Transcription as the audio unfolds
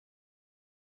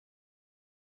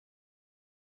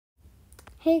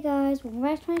Hey guys, welcome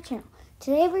back to my channel.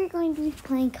 Today we're going to be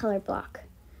playing Color Block.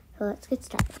 So let's get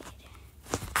started.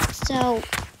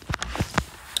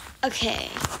 Okay.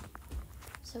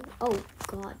 Oh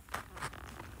god.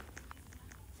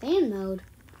 Fan mode?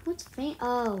 What's fan?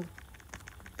 Oh.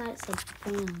 I thought it said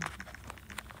fan.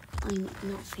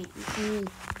 Not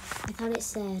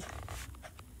fan.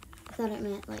 I thought it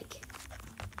meant like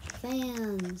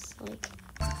fans. Like.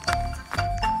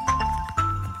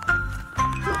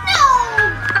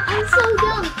 I'm so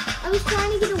dumb. I was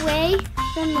trying to get away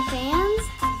from the fans,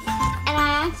 and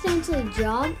I accidentally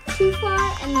jogged too far,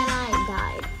 and then I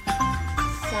died.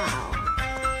 So,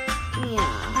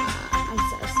 yeah, I'm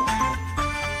so sad.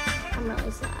 I'm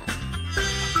really sad.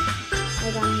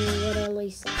 Like, I'm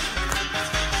literally sad.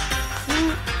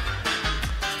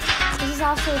 This is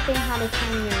also a thing how to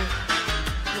turn your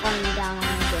volume down on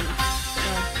the game.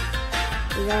 So,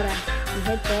 you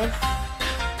hit this,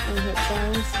 and you hit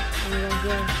settings, and you go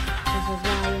here. This is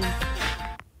volume,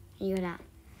 and you go down.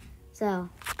 So,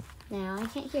 now I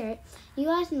can't hear it. You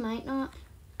guys might not,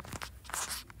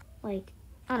 like,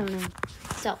 I don't know.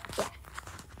 So, yeah.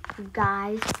 You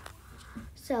guys,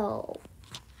 so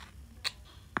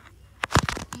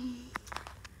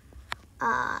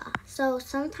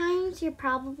sometimes you're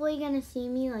probably gonna see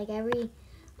me, like,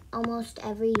 almost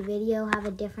every video have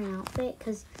a different outfit,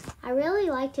 because I really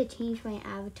like to change my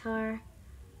avatar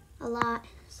a lot,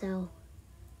 so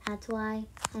that's why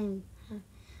I'm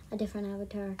a different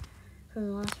avatar from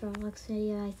the last Roblox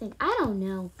video, I think. I don't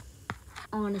know,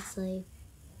 honestly.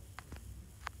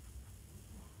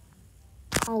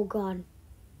 Oh, God.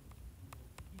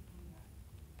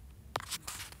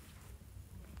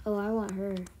 Oh, I want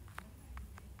her.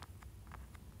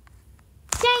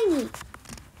 Dang it!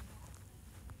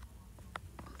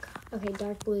 Okay,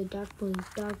 dark blue, dark blue,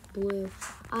 dark blue.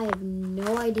 I have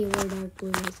no idea where dark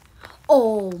blue is.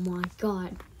 Oh, my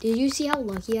God. Did you see how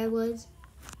lucky I was?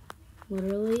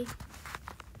 Literally.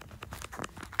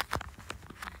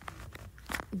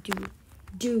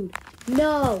 Dude,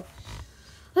 no.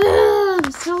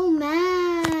 I'm so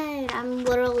mad. I'm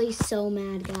literally so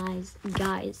mad,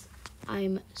 guys.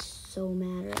 I'm so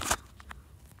mad right now.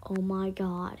 Oh my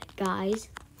God, guys.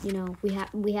 You know, we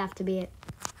have to be it.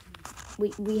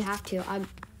 We have to.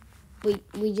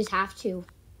 We just have to.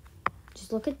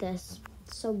 Just look at this.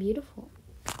 It's so beautiful.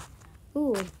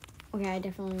 Ooh. Okay, I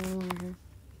definitely want her.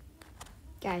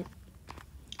 Guys,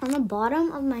 on the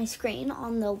bottom of my screen,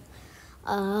 on the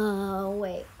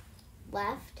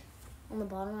left, on the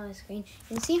bottom of my screen, you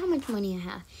can see how much money I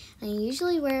have. And I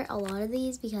usually wear a lot of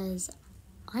these because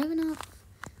I have enough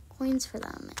coins for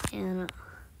them. And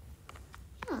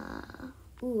yeah.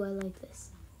 Ooh, I like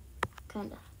this.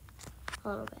 Kinda. A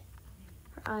little bit.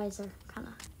 Her eyes are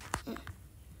kinda.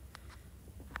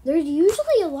 There's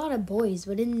usually a lot of boys,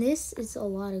 but in this, it's a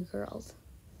lot of girls.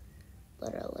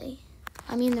 Literally.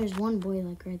 I mean, there's one boy,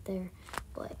 like, right there.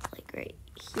 But, like, right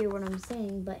here, what I'm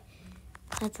saying. But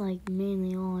that's, like,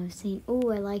 mainly all I've seen.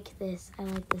 Ooh, I like this. I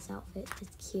like this outfit.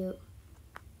 It's cute.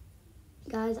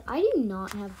 Guys, I do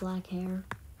not have black hair.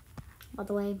 By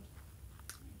the way,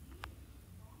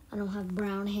 I don't have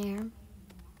brown hair.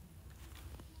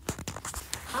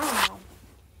 I don't know.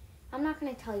 I'm not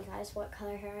going to tell you guys what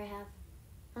color hair I have.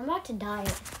 I'm about to dye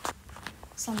it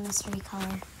some mystery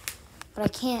color, but I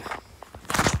can't.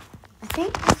 I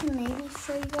think I can maybe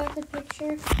show you guys a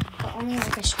picture, but only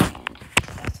like a strand.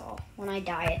 That's all, when I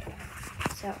dye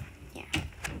it. So, yeah.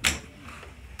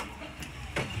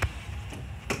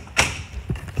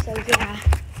 So, yeah,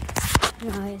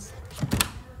 guys.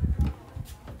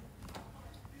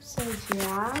 So,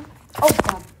 yeah. Oh,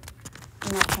 God.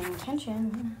 I'm not paying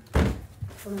attention.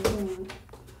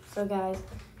 So, guys,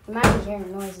 you might be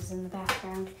hearing noises in the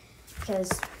background because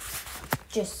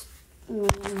just me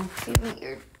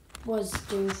was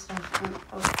doing stuff and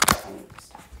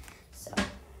stuff. So,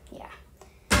 yeah.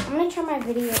 I'm going to turn my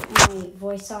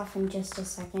voice off in just a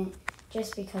second,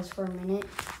 just because for a minute.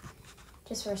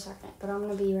 Just for a second. But I'm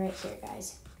going to be right here,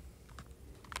 guys.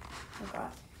 Oh,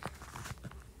 God.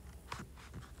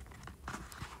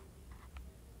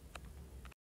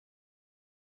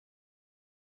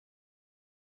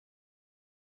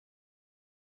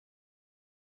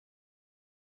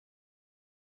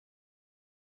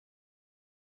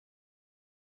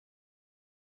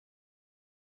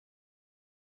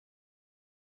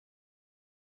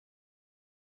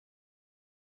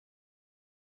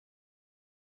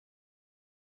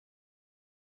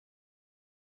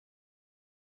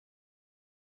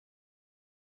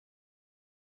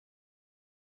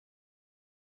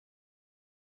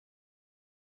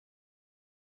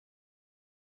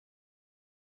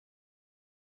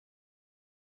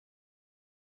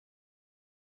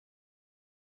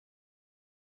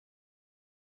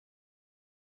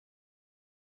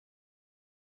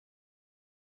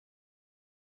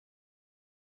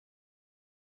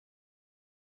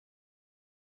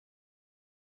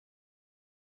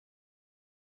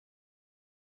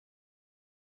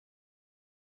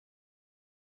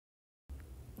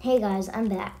 Hey guys, I'm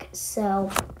back. So,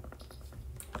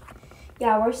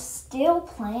 yeah, we're still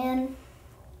playing.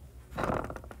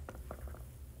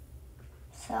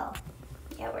 So,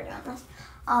 yeah, we're doing this.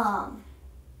 I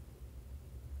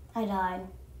died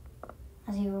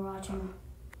as you were watching.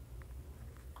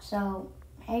 So,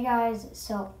 hey guys.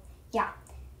 So, yeah.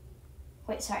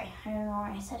 Wait, sorry. I don't know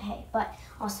why I said hey, but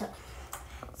also,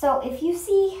 so if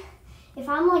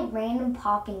I'm like random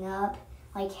popping up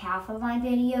like half of my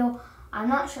video, I'm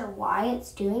not sure why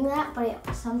it's doing that,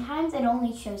 but sometimes it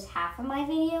only shows half of my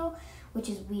video, which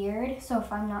is weird. So if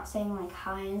I'm not saying like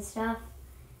hi and stuff,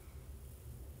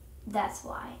 that's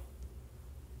why.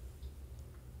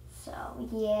 So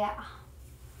yeah.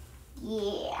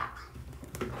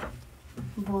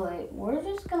 But we're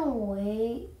just gonna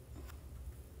wait.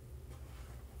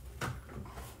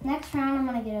 Next round, I'm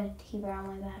gonna get a T-bear on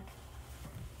my back.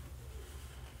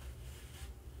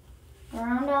 The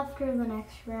round after the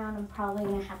next round, I'm probably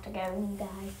gonna have to go, you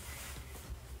guys.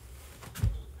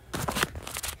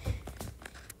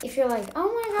 If you're like, oh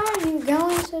my god, you're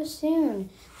going so soon.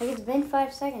 Like, it's been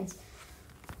 5 seconds.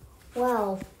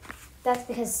 Well, that's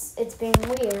because it's being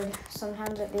weird.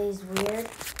 Sometimes it is weird,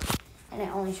 and it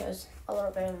only shows a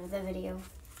little bit of the video.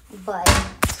 But,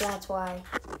 so that's why.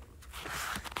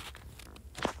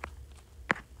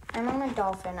 I'm on a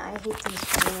dolphin. I hate these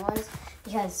funny ones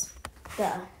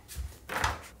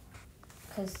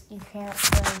because you can't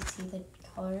really see the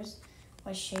colors,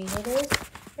 what shade it is,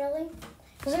 really.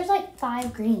 Because there's like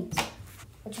 5 greens,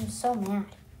 which I'm so mad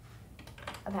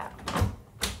about.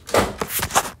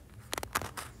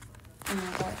 Oh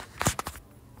my god.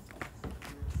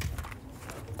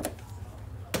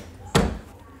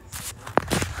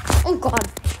 Oh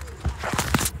god.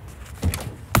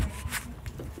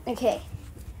 Okay.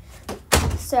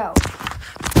 So,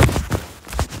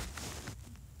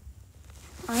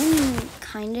 I'm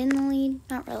kind of in the lead.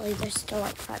 Not really. There's still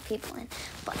like 5 people in.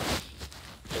 But,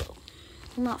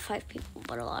 not 5 people,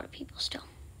 but a lot of people still.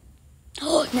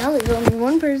 Oh, now there's only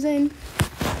 1 person.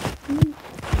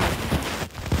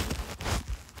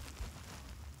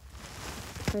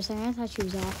 For a second, I thought she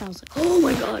was off. I was like, oh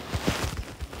my god.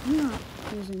 I'm not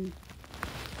losing.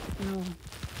 No.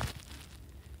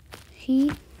 He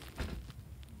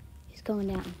is going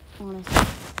down, honestly.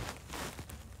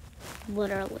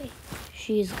 Literally.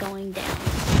 She's going down.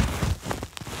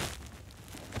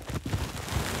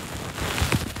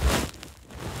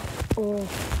 Oh,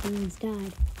 someone's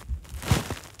died.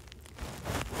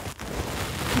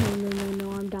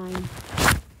 No, I'm dying.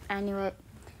 I knew it.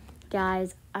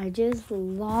 Guys, I just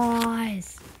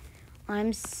lost.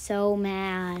 I'm so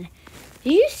mad.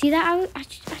 Did you see that?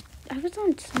 I was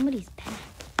on somebody's back.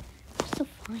 That's so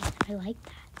fun. I like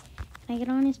that. Can I get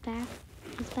on his back?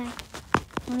 His back?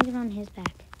 I want to get on his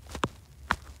back.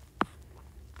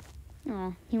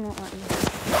 Oh, he won't let me.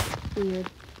 Weird.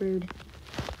 Rude.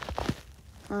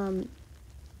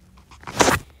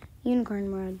 Unicorn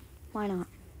mode. Why not?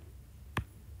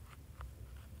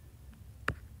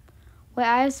 Wait,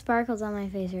 I have sparkles on my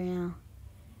face right now.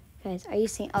 Guys, are you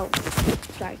seeing? Oh,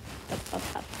 sorry.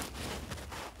 Up.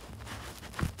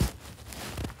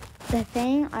 The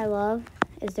thing I love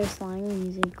is their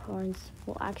flying unicorns.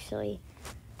 Well, actually,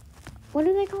 what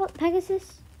do they call it?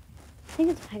 Pegasus? I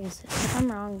think it's Pegasus. If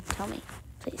I'm wrong, tell me,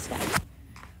 please, guys.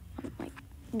 I'm like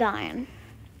dying.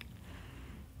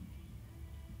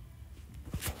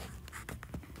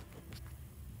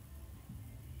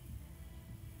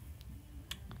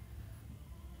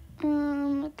 Oh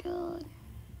my god.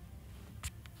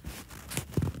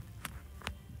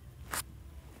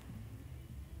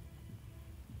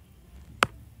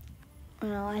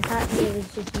 Well, I thought it was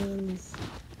just me and this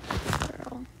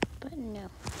girl, but no.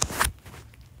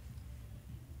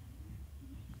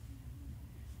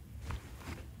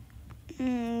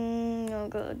 Oh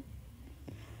god.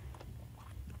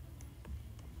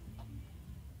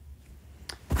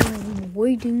 I'm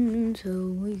waiting until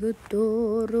we get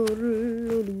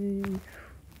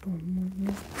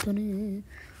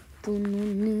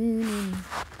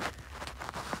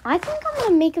I think I'm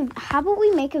gonna make how about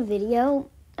we make a video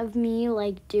of me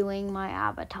like doing my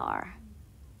avatar?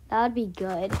 That would be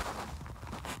good.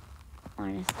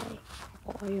 Honestly.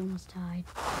 Oh, I almost died.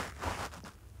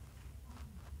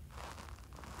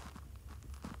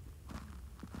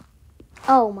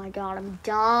 Oh my god, I'm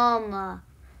dumb.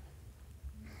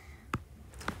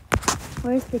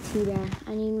 Where's the T-bear?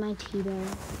 I need my T-bear.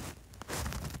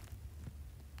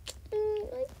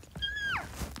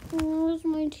 Where's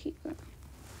my T-bear?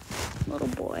 Little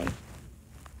boy.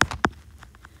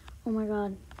 Oh my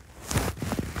god.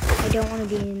 I don't want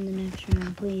to be in the next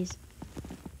round, please.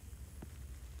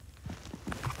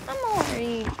 I'm all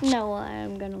already know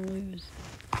I'm gonna lose.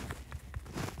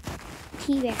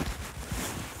 T-Bear.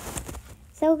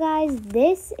 So guys,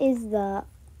 this is the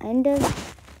end of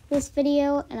this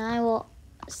video, and I will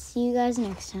see you guys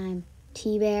next time.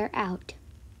 T-Bear out.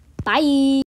 Bye.